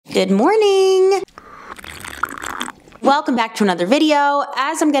Good morning. Welcome back to another video.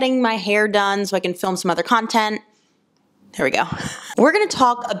 As I'm getting my hair done so I can film some other content, there we go. We're gonna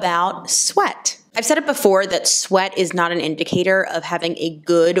talk about sweat. I've said it before that sweat is not an indicator of having a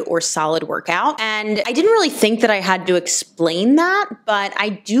good or solid workout. And I didn't really think that I had to explain that, but I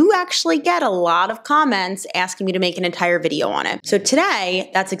do actually get a lot of comments asking me to make an entire video on it. So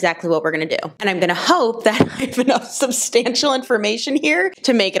today, that's exactly what we're gonna do. And I'm gonna hope that I have enough substantial information here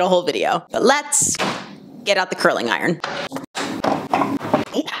to make it a whole video. But let's get out the curling iron.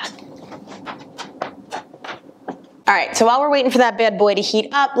 All right, so while we're waiting for that bad boy to heat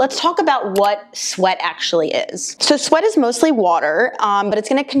up, let's talk about what sweat actually is. So sweat is mostly water, but it's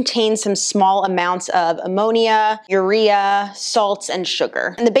gonna contain some small amounts of ammonia, urea, salts, and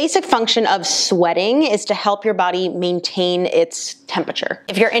sugar. And the basic function of sweating is to help your body maintain its temperature.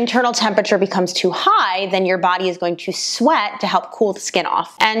 If your internal temperature becomes too high, then your body is going to sweat to help cool the skin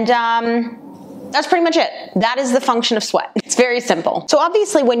off. And that's pretty much it. That is the function of sweat. It's very simple. So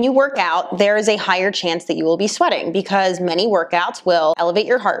obviously when you work out, there is a higher chance that you will be sweating because many workouts will elevate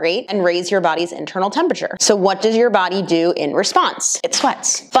your heart rate and raise your body's internal temperature. So what does your body do in response? It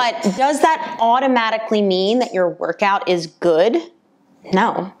sweats. But does that automatically mean that your workout is good?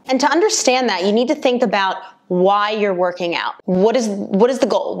 No. And to understand that, you need to think about why you're working out. What is the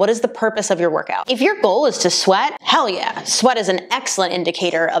goal? What is the purpose of your workout? If your goal is to sweat, hell yeah, sweat is an excellent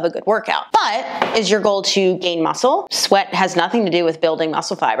indicator of a good workout. But is your goal to gain muscle? Sweat has nothing to do with building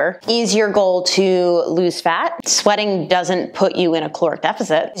muscle fiber. Is your goal to lose fat? Sweating doesn't put you in a caloric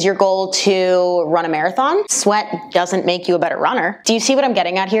deficit. Is your goal to run a marathon? Sweat doesn't make you a better runner. Do you see what I'm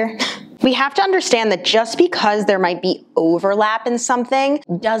getting at here? We have to understand that just because there might be overlap in something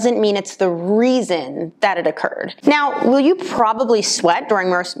doesn't mean it's the reason that it occurred. Now, will you probably sweat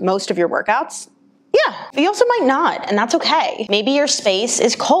during most of your workouts? Yeah, but you also might not, and that's okay. Maybe your space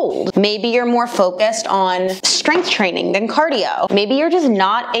is cold. Maybe you're more focused on strength training than cardio. Maybe you're just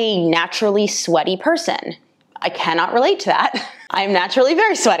not a naturally sweaty person. I cannot relate to that. I'm naturally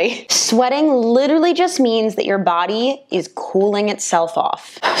very sweaty. Sweating literally just means that your body is cooling itself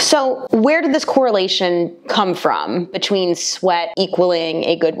off. So where did this correlation come from between sweat equaling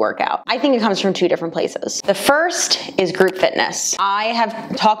a good workout? I think it comes from two different places. The first is group fitness. I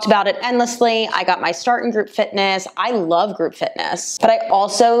have talked about it endlessly. I got my start in group fitness. I love group fitness, but I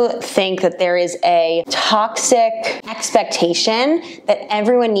also think that there is a toxic expectation that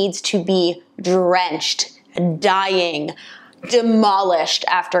everyone needs to be drenched, dying, demolished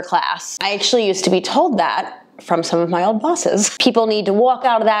after class. I actually used to be told that from some of my old bosses. People need to walk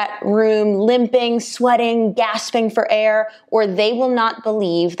out of that room limping, sweating, gasping for air, or they will not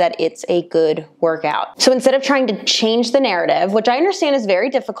believe that it's a good workout. So instead of trying to change the narrative, which I understand is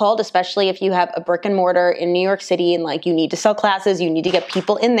very difficult, especially if you have a brick and mortar in New York City and like you need to sell classes, you need to get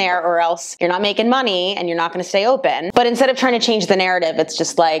people in there or else you're not making money and you're not gonna stay open. But instead of trying to change the narrative, it's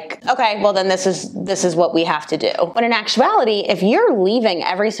just like, okay, well then this is what we have to do. When in actuality, if you're leaving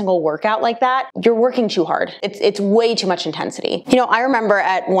every single workout like that, you're working too hard. It's way too much intensity. You know, I remember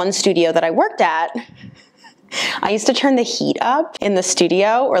at one studio that I worked at, I used to turn the heat up in the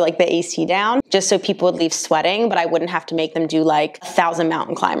studio or like the AC down just so people would leave sweating, but I wouldn't have to make them do like 1,000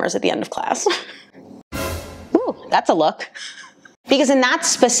 mountain climbers at the end of class. Ooh, that's a look. Because in that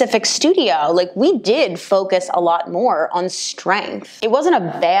specific studio, like we did focus a lot more on strength. It wasn't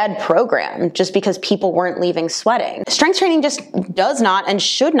a bad program just because people weren't leaving sweating. Strength training just does not and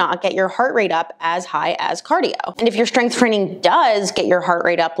should not get your heart rate up as high as cardio. And if your strength training does get your heart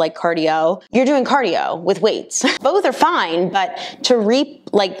rate up like cardio, you're doing cardio with weights. Both are fine, but to reap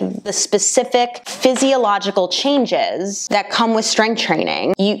like the specific physiological changes that come with strength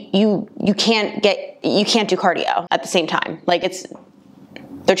training, you can't do cardio at the same time. Like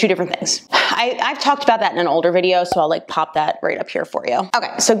they're two different things. I've talked about that in an older video, so I'll like pop that right up here for you.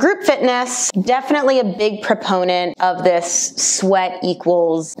 Okay, so group fitness, definitely a big proponent of this sweat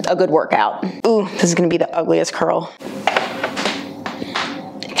equals a good workout. Ooh, this is gonna be the ugliest curl.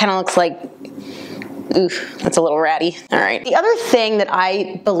 It kind of looks like, oof, that's a little ratty. All right. The other thing that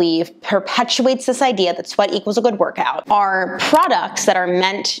I believe perpetuates this idea that sweat equals a good workout are products that are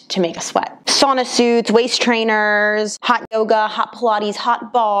meant to make us sweat. Sauna suits, waist trainers, hot yoga, hot Pilates,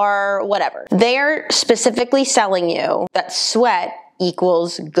 hot bar, whatever. They're specifically selling you that sweat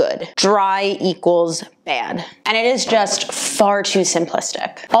equals good. Dry equals bad. And it is just far too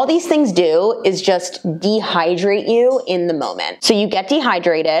simplistic. All these things do is just dehydrate you in the moment. So you get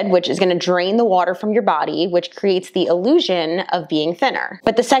dehydrated, which is gonna drain the water from your body, which creates the illusion of being thinner.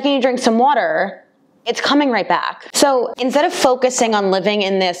 But the second you drink some water, it's coming right back. So instead of focusing on living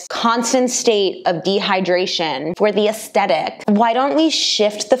in this constant state of dehydration for the aesthetic, why don't we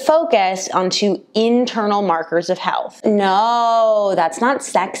shift the focus onto internal markers of health? No, that's not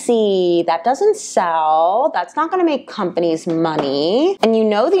sexy. That doesn't sell. That's not gonna make companies money. And you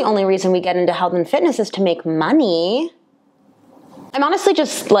know the only reason we get into health and fitness is to make money. I'm honestly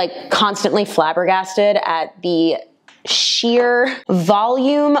just like constantly flabbergasted at the sheer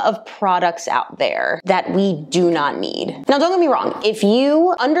volume of products out there that we do not need. Now, don't get me wrong. If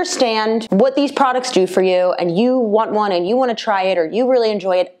you understand what these products do for you and you want one and you want to try it or you really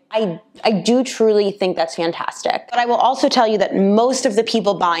enjoy it, I do truly think that's fantastic. But I will also tell you that most of the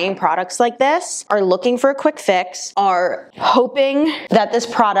people buying products like this are looking for a quick fix, are hoping that this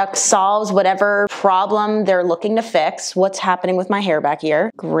product solves whatever problem they're looking to fix. What's happening with my hair back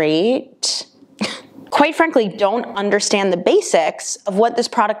here? Great. Quite frankly, don't understand the basics of what this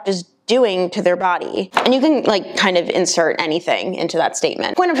product is doing to their body. And you can like kind of insert anything into that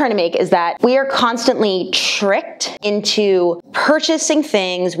statement. The point I'm trying to make is that we are constantly tricked into purchasing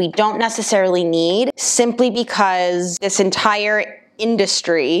things we don't necessarily need simply because this entire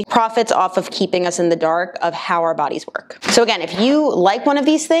industry profits off of keeping us in the dark of how our bodies work. So again, if you like one of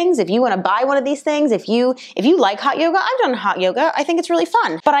these things, if you want to buy one of these things, if you like hot yoga, I've done hot yoga. I think it's really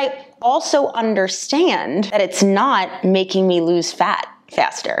fun. But I also understand that it's not making me lose fat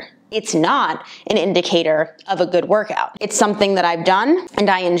faster. It's not an indicator of a good workout. It's something that I've done and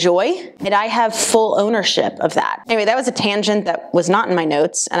I enjoy, and I have full ownership of that. Anyway, that was a tangent that was not in my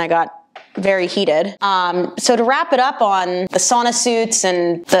notes, and I got very heated. So to wrap it up on the sauna suits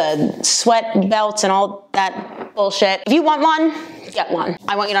and the sweat belts and all that bullshit, if you want one, get one.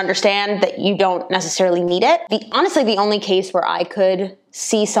 I want you to understand that you don't necessarily need it. Honestly, the only case where I could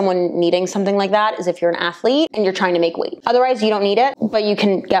see someone needing something like that is if you're an athlete and you're trying to make weight. Otherwise, you don't need it, but you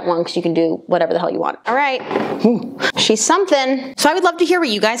can get one because you can do whatever the hell you want. All right, she's something. So I would love to hear what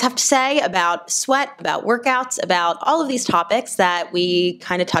you guys have to say about sweat, about workouts, about all of these topics that we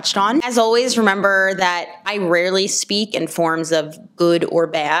kind of touched on. As always, remember that I rarely speak in forms of good or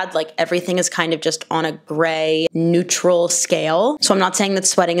bad. Like everything is kind of just on a gray, neutral scale. So I'm not saying that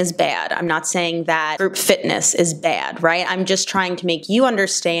sweating is bad. I'm not saying that group fitness is bad, right? I'm just trying to make you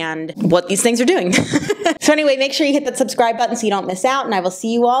understand what these things are doing. So anyway, make sure you hit that subscribe button so you don't miss out, and I will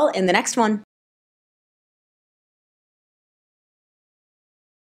see you all in the next one.